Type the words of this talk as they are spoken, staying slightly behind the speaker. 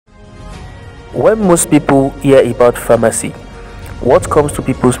When most people hear about pharmacy, what comes to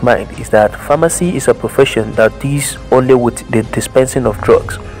people's mind is that pharmacy is a profession that deals only with the dispensing of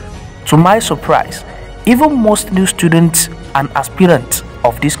drugs. To my surprise, even most new students and aspirants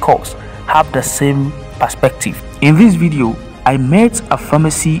of this course have the same perspective. In this video, I met a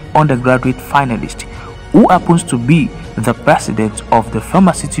pharmacy undergraduate finalist who happens to be the president of the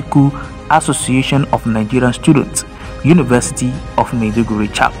Pharmaceutical Association of Nigerian Students, University of Maiduguri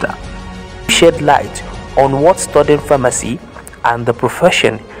chapter. Shed light on what studying pharmacy and the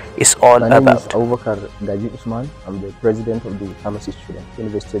profession is all My name about. is Abubakar Gaji Usman. I'm the president of the Pharmacy Student,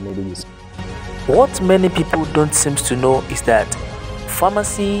 University of Maiduguri. What many people don't seem to know is that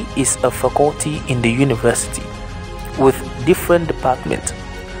pharmacy is a faculty in the university with different departments,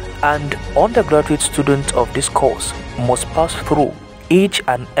 and undergraduate students of this course must pass through each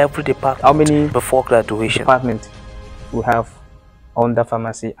and every department How many before graduation. departments we have under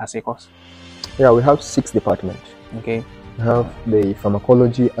pharmacy as a course? Yeah, we have 6 departments. Okay. We have the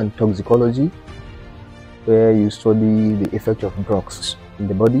pharmacology and toxicology, where you study the effect of drugs in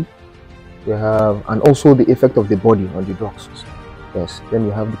the body. We have, and also the effect of the body on the drugs. Yes. Then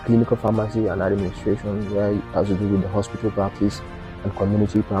you have the clinical pharmacy and administration, where it has to do with the hospital practice and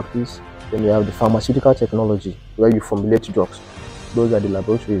community practice. Then you have the pharmaceutical technology, where you formulate drugs. Those are the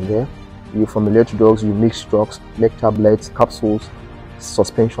laboratories there. You formulate drugs, you mix drugs, make tablets, capsules,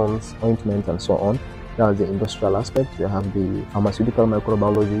 suspensions, ointments, and so on. That's the industrial aspect. You have the pharmaceutical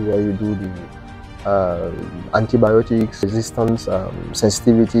microbiology, where you do the antibiotics, resistance,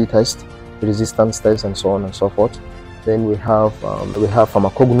 sensitivity test, resistance test, and so on and so forth. Then we have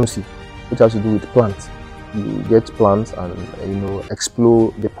pharmacognosy, which has to do with plants. You get plants and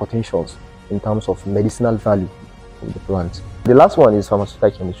explore the potentials in terms of medicinal value of the plant. The last one is pharmaceutical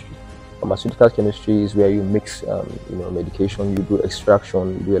chemistry. Pharmaceutical chemistry is where you mix medication, you do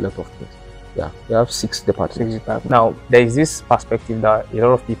extraction, you do a lot of things. Yeah, we have 6 departments. Now, there is this perspective that a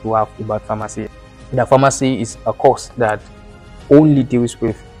lot of people have about pharmacy. The pharmacy is a course that only deals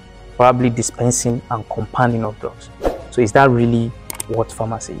with probably dispensing and compounding of drugs. So is that really what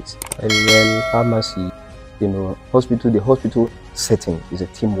pharmacy is? And then pharmacy, the hospital setting is a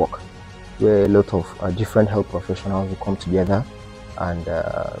teamwork where a lot of different health professionals will come together and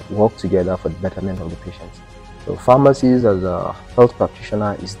work together for the betterment of the patients. So pharmacies as a health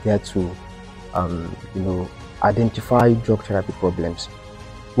practitioner is there to identify drug therapy problems.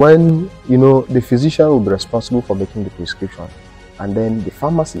 When the physician will be responsible for making the prescription, and then the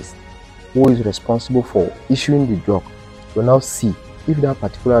pharmacist who is responsible for issuing the drug will now see if that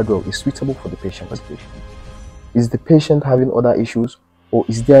particular drug is suitable for the patient. Is the patient having other issues, or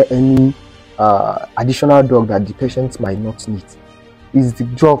is there any additional drug that the patient might not need? Is the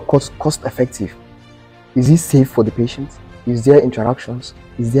drug cost effective? Is it safe for the patient? Is there interactions?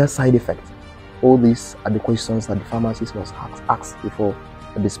 Is there side effects? All these are the questions that the pharmacist must ask before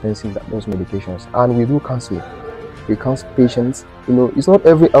dispensing those medications. And we do counseling. We counsel patients. It's not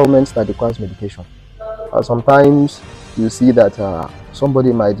every ailment that requires medication. Sometimes you see that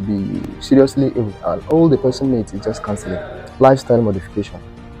somebody might be seriously ill, and all the person needs is just counseling, lifestyle modification,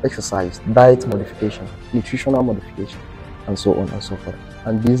 exercise, diet modification, nutritional modification, and so on and so forth.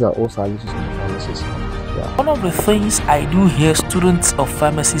 And these are all services of the pharmacist. Yeah. One of the things I do hear students of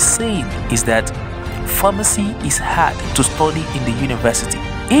pharmacy saying is that pharmacy is hard to study in the university.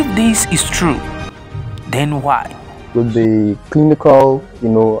 If this is true, then why? With the clinical,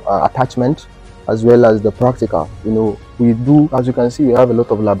 attachment, as well as the practical, we do, as you can see, we have a lot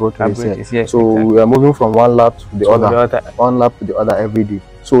of laboratories here. Yes, so exactly. We are moving from one lab to the other, one lab to the other every day.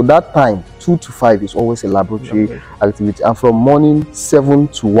 So that time, 2 to 5 is always a laboratory activity, and from morning 7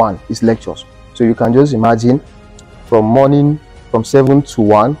 to 1 is lectures. So you can just imagine, from 7 to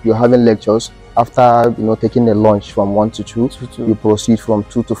 1, you're having lectures. After taking a lunch from 1 to 2, you proceed from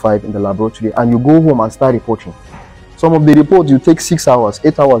 2 to 5 in the laboratory, and you go home and start reporting. Some of the reports you take 6 hours,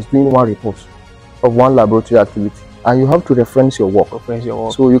 8 hours doing one report of one laboratory activity, and you have to reference your work.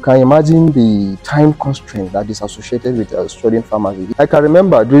 So you can imagine the time constraint that is associated with studying pharmacy. I can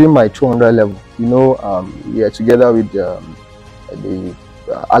remember during my 200 level, we are together with the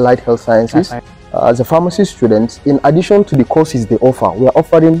allied health sciences. As a pharmacy student, in addition to the courses they offer, we are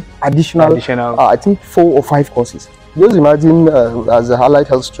offering additional I think 4 or 5 courses. Just imagine, as a allied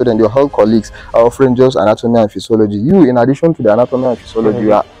health student, your health colleagues are offering just anatomy and physiology. You, in addition to the anatomy and physiology,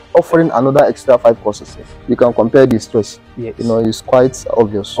 you are offering another extra 5 courses. You can compare the stress. Yes. It's quite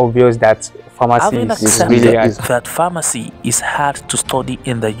obvious. Obvious that pharmacy is really hard. That pharmacy is hard to study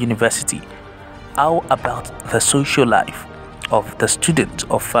in the university. How about the social life of the student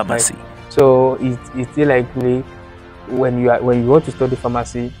of pharmacy? So it's likely when you want to study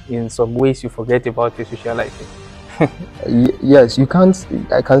pharmacy, in some ways you forget about your social life. Yes, you can't.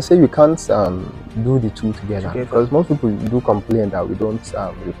 I can say you can't do the two together, because most people do complain that we don't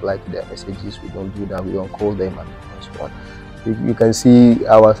reply to their messages, we don't do that, we don't call them, and so on. You can see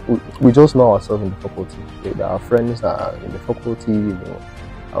we just know ourselves in the faculty. Our friends are in the faculty, you know,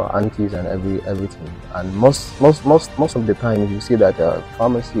 our aunties and everything. And most of the time, you see that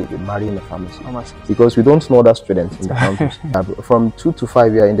pharmacy will be marrying a pharmacy, because we don't know that student in the campus. From 2 to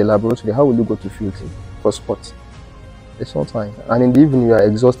 5 years in the laboratory, how will you go to field for sports? There's no time. And in the evening, you are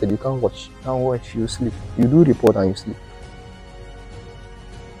exhausted. You can't watch. You sleep. You do report and you sleep.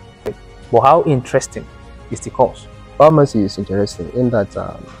 But how interesting is the course? Pharmacy is interesting in that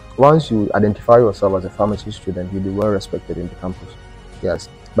once you identify yourself as a pharmacy student, you'll be well respected in the campus. Yes.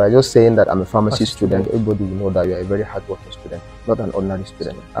 By just saying that I'm a pharmacy student, everybody will know that you are a very hardworking student, not an ordinary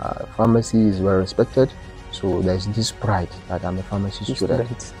student. Pharmacy is well respected, so there's this pride that I'm a pharmacy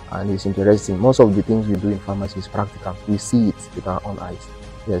student. And it's interesting. Most of the things we do in pharmacy is practical. We see it with our own eyes.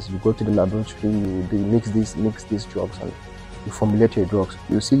 Yes, you go to the laboratory, you mix these drugs, and you formulate your drugs.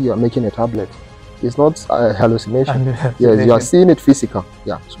 You see you are making a tablet. It's not a hallucination. Yes, you are seeing it physical.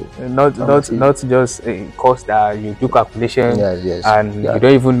 Yeah, so not just a course that you do calculation. Yes, and you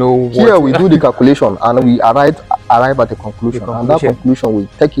don't even know what. Here we do the calculation and we arrive at a conclusion, and that conclusion we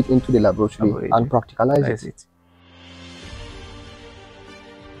take it into the laboratory and practicalize it.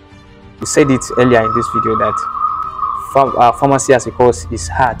 You said it earlier in this video that pharmacy as a course is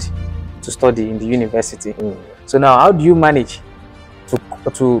hard to study in the university. So now, how do you manage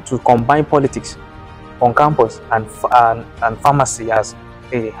to combine politics on campus and pharmacy as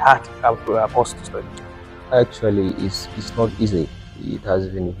a hard course to study? Actually, it's not easy. It has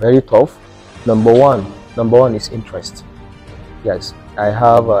been very tough. Number one is interest. Yes,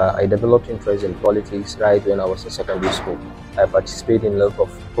 I developed interest in politics right when I was in secondary school. I participated in a lot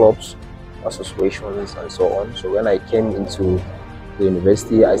of clubs, associations, and so on. So when I came into the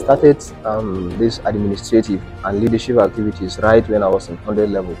university, I started this administrative and leadership activities right when I was in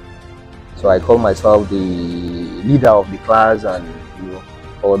 100 level. So I call myself the leader of the class, and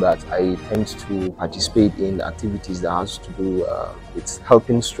all that. I tend to participate in activities that has to do with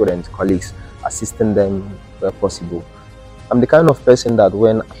helping students, colleagues, assisting them where possible. I'm the kind of person that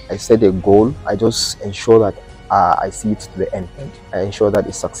when I set a goal, I just ensure that I see it to the end. I ensure that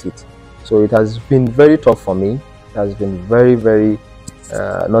it succeeds. So it has been very tough for me. It has been very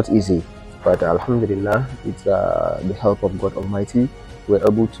not easy, but Alhamdulillah, it's the help of God Almighty. We're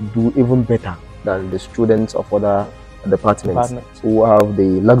able to do even better than the students of other departments who have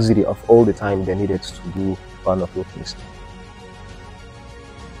the luxury of all the time they needed to do one of those things.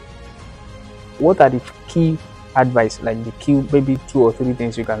 What are the key advice, like the key maybe 2 or 3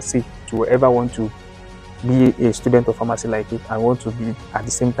 things you can say to whoever want to be a student of pharmacy like you and want to be at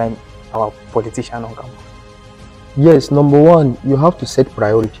the same time our politician on campus? Yes, number one, you have to set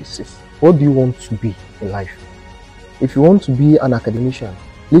priorities. What do you want to be in life? If you want to be an academician,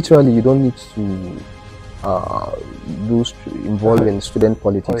 literally you don't need to involve in student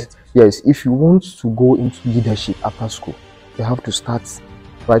politics. Yes, if you want to go into leadership after school, you have to start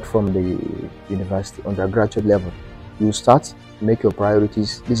right from the university, undergraduate level. You start, make your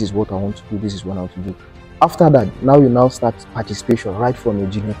priorities. This is what I want to do. This is what I want to do. After that, you start participation right from your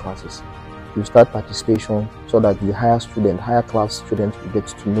junior classes. You start participation so that the higher class students will get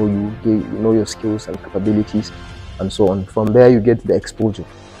to know you, they know your skills and capabilities, and so on. From there, you get the exposure.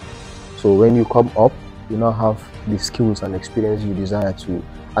 So when you come up, you now have the skills and experience you desire to,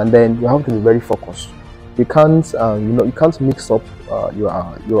 and then you have to be very focused. You can't, you can't mix up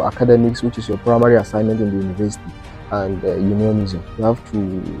your academics, which is your primary assignment in the university, and unionism. You have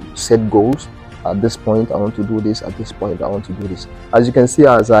to set goals. At this point, I want to do this. At this point, I want to do this. As you can see,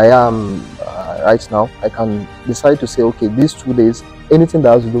 as I am right now, I can decide to say, okay, these 2 days, anything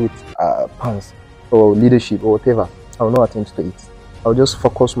that has to do with PANS or leadership or whatever, I will not attend to it. I'll just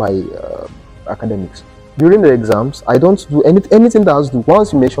focus my academics. During the exams, I don't do anything that has to do.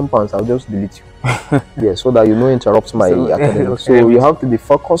 Once you mention PANS, I'll just delete you. Yeah, so that interrupts my academics. So you have to be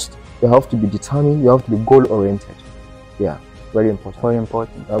focused. You have to be determined. You have to be goal-oriented. Yeah. Very important. Very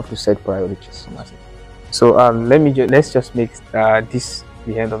important. You have to set priorities. So let's just make this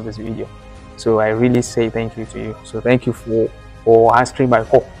the end of this video. So I really say thank you to you. So thank you for answering my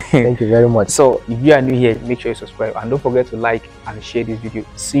call. Thank you very much. So if you are new here, make sure you subscribe and don't forget to like and share this video.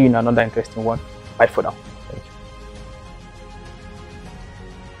 See you in another interesting one. Bye for now.